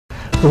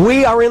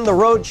We are in the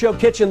Rhode Show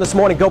kitchen this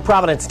morning.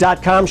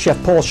 GoProvidence.com.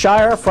 Chef Paul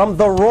Shire from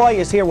the Rhode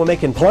is here. We're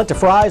making polenta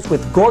fries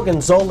with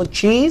Gorgonzola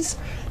cheese.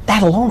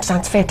 That alone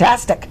sounds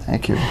fantastic.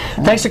 Thank you.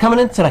 Thanks for coming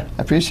in today.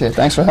 I appreciate it.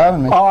 Thanks for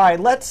having me. All right,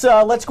 let's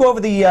go over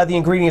the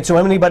ingredients. So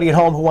anybody at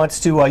home who wants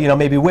to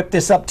maybe whip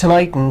this up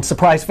tonight and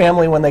surprise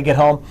family when they get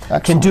home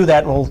can do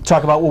that. And we'll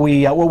talk about what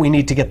we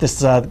need to get this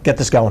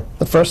going.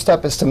 The first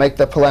step is to make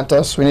the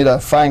polenta. So we need a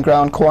fine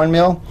ground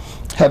cornmeal,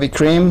 heavy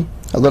cream,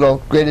 a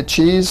little grated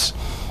cheese,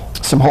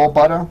 some whole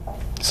butter,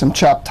 some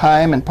chopped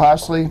thyme and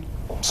parsley,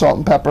 salt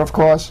and pepper, of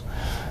course,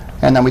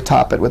 and then we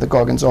top it with the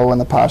gorgonzola and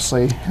the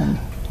parsley.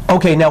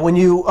 Okay, now when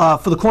you,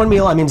 for the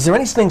cornmeal, I mean, is there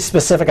anything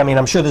specific? I mean,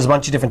 I'm sure there's a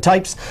bunch of different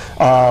types,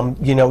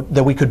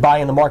 that we could buy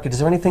in the market. Is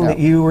there anything that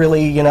you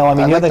really, I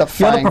mean, you're the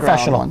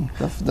professional one.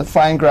 The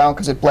fine ground,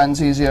 because it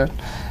blends easier,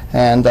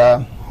 and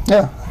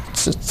yeah,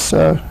 it's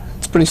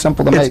pretty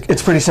simple to make.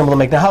 It's pretty simple to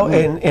make. Now, how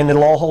and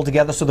it'll all hold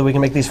together so that we can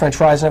make these French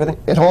fries and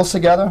everything? It holds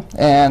together,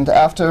 and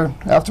after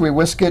we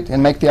whisk it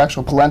and make the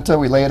actual polenta,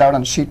 we lay it out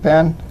on a sheet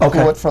pan,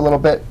 cool it for a little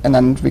bit, and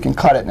then we can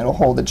cut it, and it'll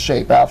hold its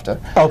shape after.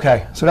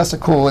 Okay. So that's to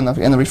cool in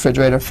the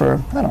refrigerator for,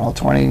 I don't know,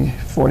 20,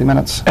 40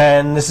 minutes.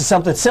 And this is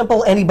something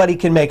simple anybody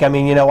can make. I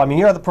mean,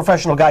 you're the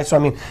professional guy, so I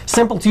mean,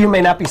 simple to you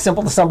may not be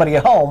simple to somebody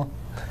at home.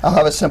 I'll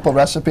have a simple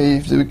recipe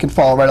that we can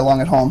follow right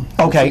along at home.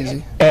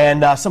 Okay,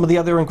 and some of the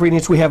other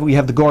ingredients we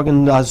have the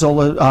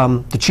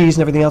Gorgonzola, the cheese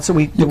and everything else that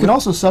we... You can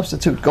also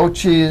substitute goat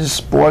cheese,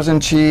 Boursin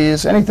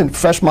cheese, anything,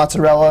 fresh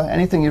mozzarella,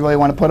 anything you really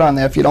want to put on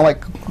there. If you don't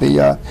like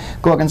the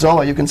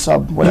Gorgonzola, you can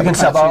sub whatever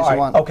kind of cheese you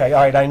want. Okay,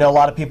 all right, I know a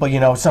lot of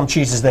people, some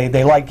cheeses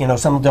they like,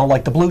 some don't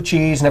like the blue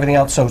cheese and everything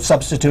else, so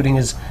substituting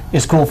is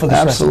cool for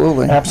this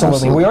recipe.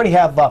 Absolutely. We already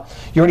have,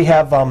 you already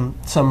have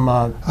some...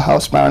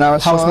 house marinara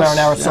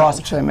sauce.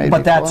 Which I made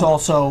but that's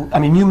also... I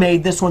mean, you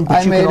made this one,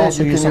 but you can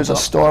also use a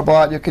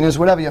store-bought. You can use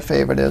whatever your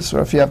favorite is,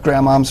 or if you have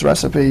grandmom's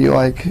recipe you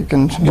like, you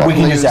can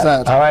use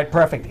that. All right,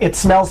 perfect. It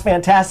smells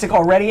fantastic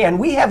already, and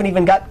we haven't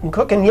even gotten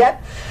cooking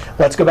yet.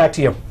 Let's go back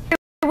to you.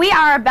 We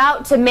are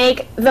about to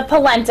make the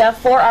polenta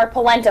for our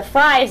polenta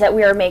fries that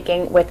we are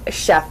making with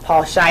Chef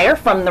Paul Shire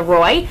from the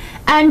Rhode.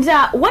 And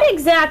what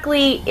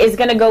exactly is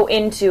going to go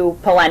into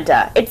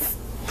polenta? It's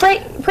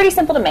pretty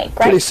simple to make,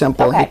 right? Pretty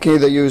simple. Okay. You can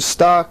either use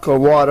stock or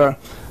water.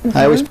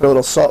 I always put a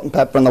little salt and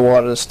pepper in the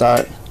water to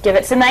start. Give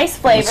it some nice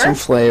flavor. Some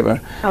flavor.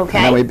 Okay.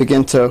 And then we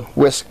begin to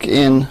whisk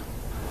in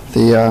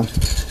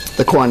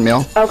the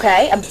cornmeal.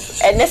 Okay. And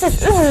this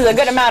is a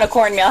good amount of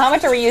cornmeal. How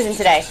much are we using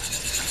today?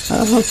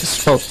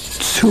 It's about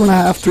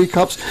 2.5, 3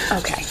 cups.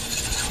 Okay.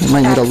 We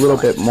might need a little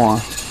bit more.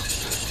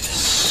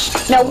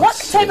 Now, what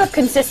type of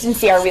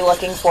consistency are we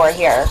looking for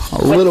here?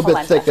 A little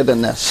bit thicker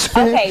than this.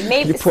 Okay,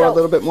 maybe. You pour a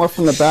little bit more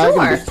from the bag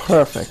and it'll be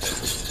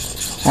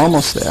perfect.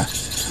 Almost there.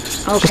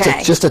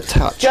 Okay. Just a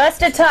touch.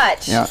 Just a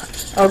touch. Yeah.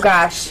 Oh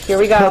gosh, here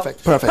we go.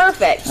 Perfect, perfect.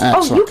 Perfect.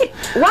 Excellent. Oh, you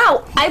can,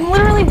 wow, I'm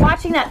literally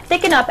watching that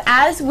thicken up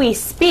as we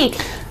speak.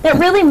 That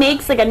really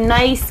makes like a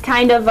nice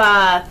kind of,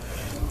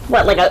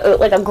 like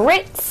a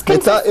grits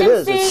consistency? It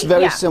is. It's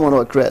very similar to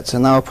a grits.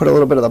 And now I'll put a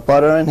little bit of the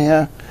butter in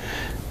here.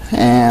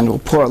 And we'll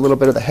pour a little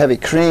bit of the heavy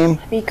cream.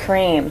 Heavy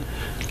cream.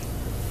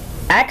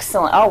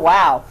 Excellent. Oh,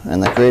 wow.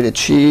 And the grated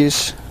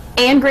cheese.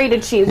 And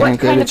grated cheese. What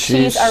kind of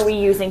cheese are we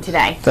using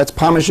today? That's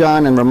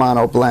Parmesan and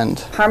Romano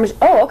blend.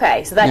 Oh,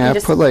 okay. So that can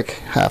just... put like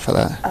half of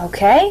that.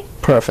 Okay.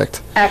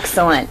 Perfect.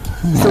 Excellent.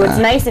 Yeah. So it's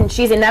nice and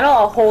cheesy, and that'll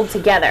all hold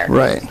together.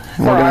 Right.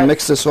 And we're going to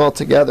mix this all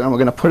together, and we're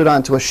going to put it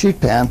onto a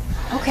sheet pan.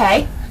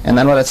 Okay. And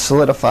then let it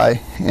solidify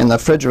in the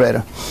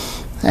refrigerator.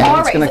 And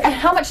all right. And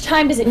how much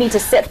time does it need to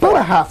sit for? About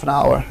a half an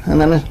hour, and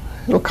then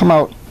it'll come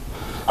out.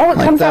 Oh, it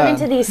like comes out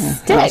into these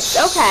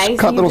sticks. Okay.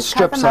 Cut little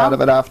strips out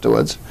of it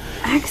afterwards.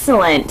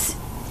 Excellent.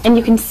 And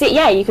you can see,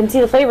 you can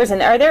see the flavors in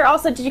there. Are there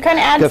also, did you kind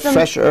of add some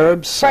fresh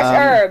herbs? Fresh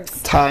herbs.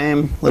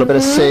 Thyme, a little bit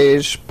of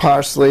sage,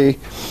 parsley.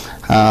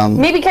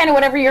 Maybe kind of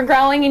whatever you're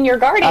growing in your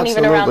garden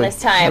even around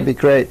this time. That'd be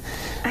great.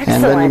 Excellent.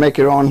 And then you make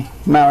your own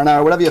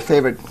marinara, whatever your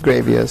favorite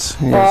gravy is.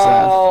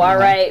 All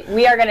right.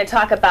 We are going to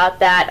talk about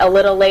that a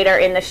little later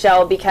in the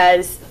show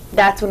because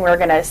that's when we're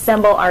going to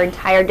assemble our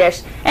entire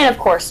dish and, of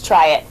course,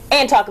 try it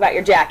and talk about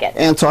your jacket.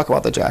 And talk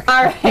about the jacket.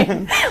 All right.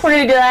 We're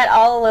going to do that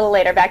all a little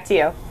later. Back to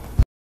you.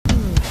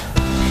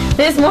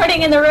 This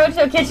morning in the Rhode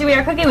Show kitchen, we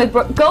are cooking with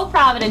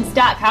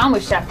GoProvidence.com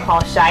with Chef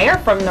Paul Shire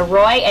from the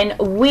Rhode, and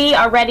we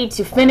are ready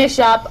to finish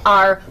up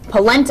our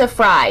polenta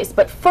fries.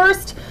 But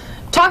first,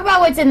 talk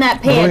about what's in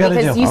that pan,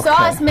 because you saw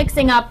us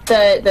mixing up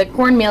the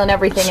cornmeal and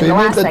everything in the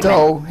last segment. So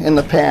you made the dough in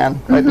the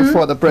pan right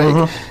before the break,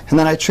 and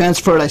then I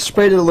transferred, I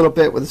sprayed it a little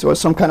bit with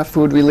some kind of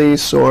food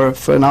release or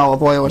for an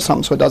olive oil or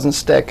something so it doesn't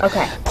stick.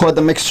 Okay. Poured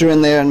the mixture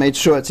in there and made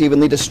sure it's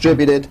evenly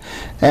distributed,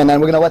 and then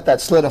we're going to let that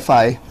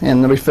solidify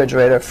in the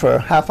refrigerator for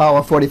half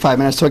hour, 45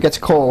 minutes so it gets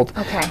cold.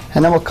 Okay.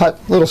 And then we'll cut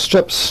little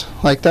strips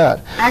like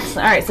that.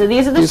 Excellent. All right, so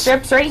these are the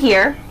strips right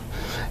here.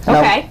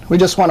 Okay. Now, we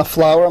just want to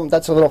flour them.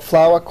 That's a little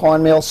flour,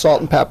 cornmeal,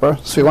 salt, and pepper.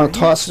 So you want to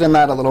toss it in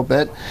that a little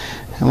bit.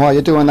 And while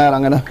you're doing that,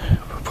 I'm going to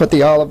put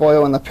the olive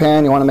oil in the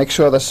pan. You want to make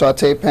sure the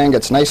saute pan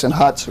gets nice and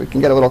hot so we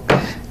can get a little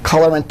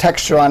color and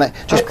texture on it.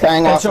 Just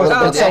bang off a little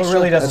bit. So it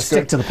really doesn't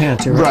stick to the pan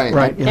too, right?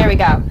 Right. There we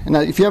go. And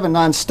if you have a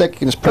non-stick, you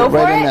can just put it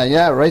right in there.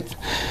 Yeah, right.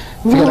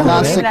 If you got a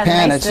non-stick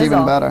pan, it's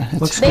even better.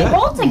 They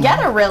hold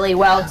together really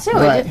well too.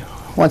 Right.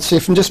 Once,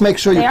 if you just make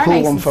sure you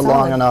cool them for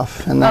long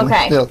enough, and then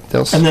they'll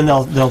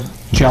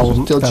gel.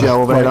 They'll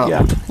gel right up.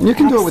 Yeah. And you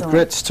can do it with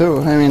grits too.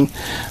 I mean,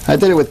 I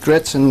did it with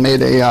grits and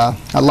made a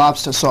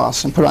lobster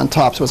sauce and put it on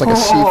top. So it was like a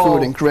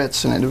seafood and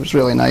grits, and it was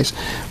really nice.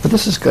 But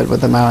this is good with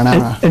the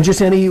marinara. And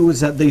just any, was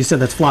that you said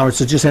that's flour?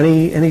 So just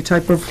any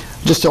type of,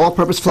 just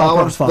all-purpose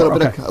flour.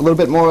 A little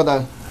bit more of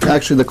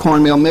the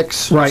cornmeal mix,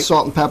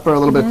 salt and pepper, a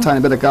little bit,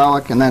 tiny bit of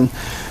garlic, and then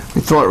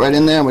we throw it right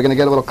in there. And we're going to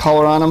get a little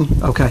color on them.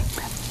 Okay.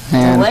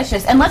 And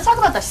delicious. And let's talk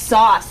about the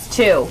sauce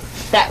too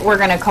that we're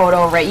going to coat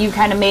over it. You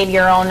kind of made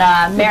your own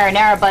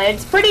marinara, but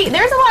it's pretty.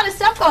 There's a lot of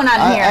stuff going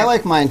on here. I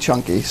like mine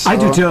chunky. So, I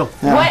do too.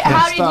 Yeah.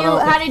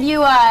 How did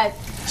you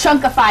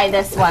chunkify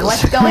this one?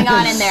 What's going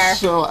on in there?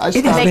 So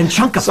it has been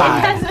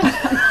chunkified.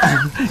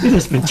 It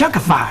has been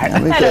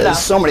chunkified. There's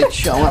so many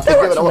chunks. I have to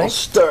give it a little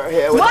stir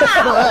here. Wow!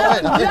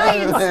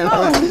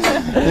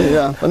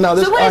 Yeah, but no,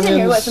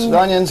 there's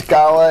onions,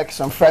 garlic,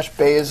 some fresh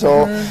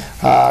basil,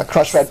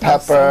 crushed red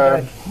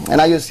pepper,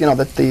 and I use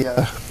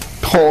the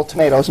whole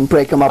tomatoes and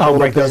break them up a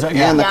little bit,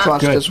 and the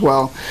crust as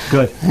well.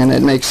 Good. And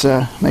it makes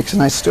a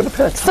nice stew.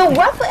 So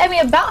roughly, I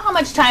mean, about how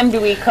much time do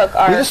we cook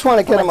our? We just want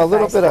to get them a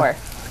little bit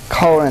of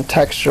color and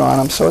texture on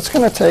them, so it's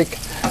going to take,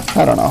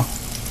 I don't know.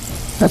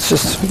 We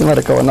can let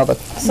it go another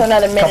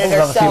minute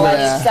or so on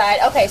each side.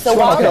 Okay, so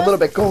while get a little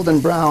bit golden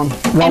brown.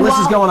 While this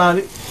is going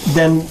on,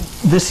 then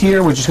this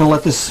here we're just going to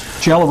let this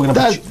gel. We're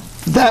going to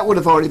that would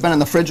have already been in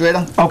the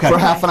refrigerator for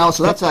half an hour,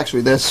 so that's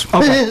actually this.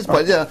 Okay.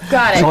 But yeah.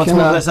 Got it. So let's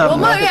move this up.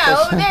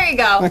 There you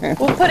go.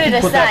 We'll put it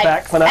aside. Put that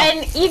back for now.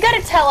 And you got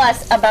to tell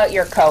us about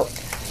your coat.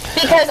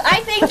 Because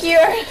I think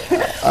you're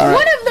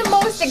one of the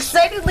most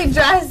excitedly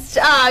dressed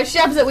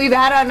chefs that we've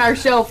had on our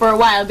show for a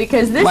while,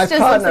 because this just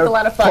looks like a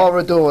lot of fun. Paul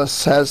Rhode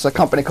has a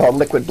company called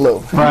Liquid Blue.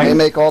 Right. They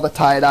make all the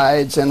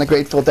tie-dyes and the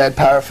Grateful Dead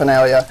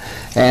paraphernalia,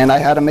 and I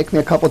had to make me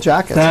a couple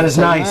jackets. That is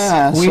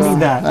nice. We need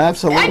that.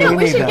 Absolutely. I know,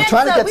 we should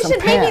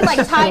maybe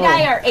like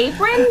tie-dye our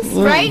aprons,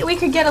 right? We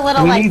could get a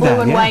little like blue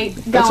and white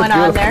going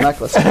on there.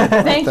 Necklace.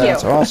 Thank you.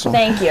 That's awesome.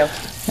 Thank you.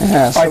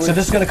 Yeah, all right, so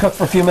this is going to cook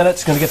for a few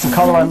minutes. Going to get some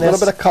color on this. A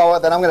little bit of color,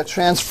 then I'm going to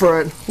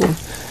transfer it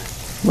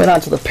right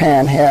onto the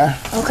pan here.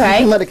 Okay.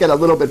 You can let it get a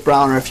little bit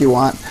browner if you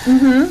want.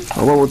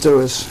 But what we'll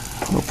do is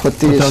we'll put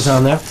those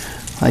on there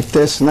like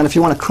this, and then if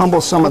you want to crumble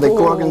some of the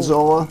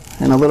Gorgonzola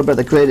and a little bit of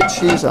the grated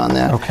cheese on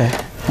there. Okay.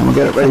 And we'll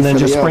get it ready and then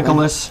for just the sprinkle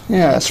oven. this.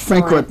 Yeah,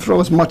 sprinkle it.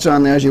 Throw as much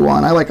on there as you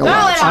want. I like a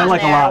lot. I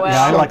like a lot.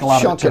 Yeah, I like a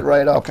lot. Chunk it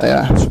right up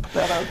there.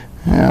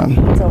 Yeah.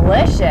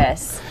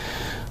 Delicious.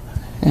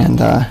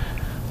 And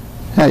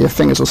yeah, your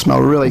fingers will smell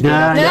really good.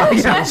 And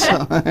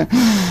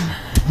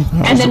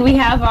then we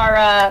have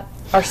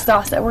our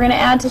sauce that we're going to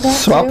add to that.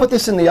 So I'll put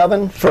this in the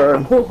oven for,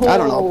 I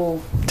don't know,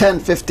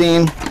 10,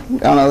 15,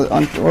 or a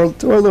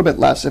little bit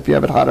less if you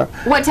have it hotter.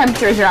 What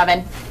temperature is your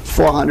oven?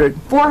 400.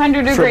 400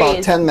 degrees. For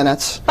about 10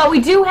 minutes. But we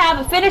do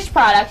have a finished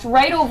product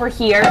right over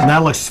here. And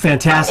that looks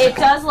fantastic. It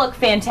does look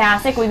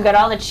fantastic. We've got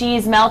all the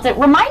cheese melted.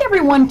 Remind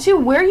everyone, too,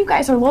 where you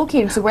guys are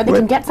located, so where they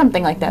can get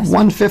something like this.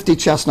 150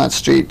 Chestnut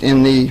Street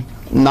in the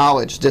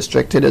Knowledge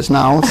District it is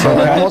now. So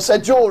I almost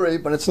said jewelry,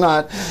 but it's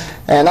not.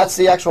 And that's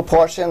the actual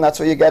portion. That's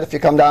what you get if you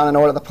come down and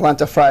order the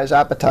Polenta Fries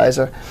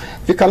appetizer.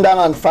 If you come down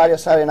on Friday or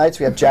Saturday nights,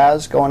 we have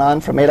jazz going on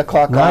from 8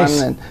 o'clock on,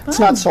 and it's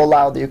not so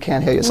loud that you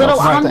can't hear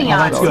yourself. Little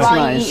ambiance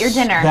while you eat your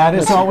dinner. That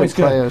is always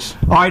good.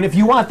 All right, if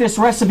you want this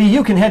recipe,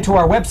 you can head to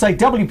our website,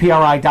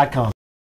 WPRI.com.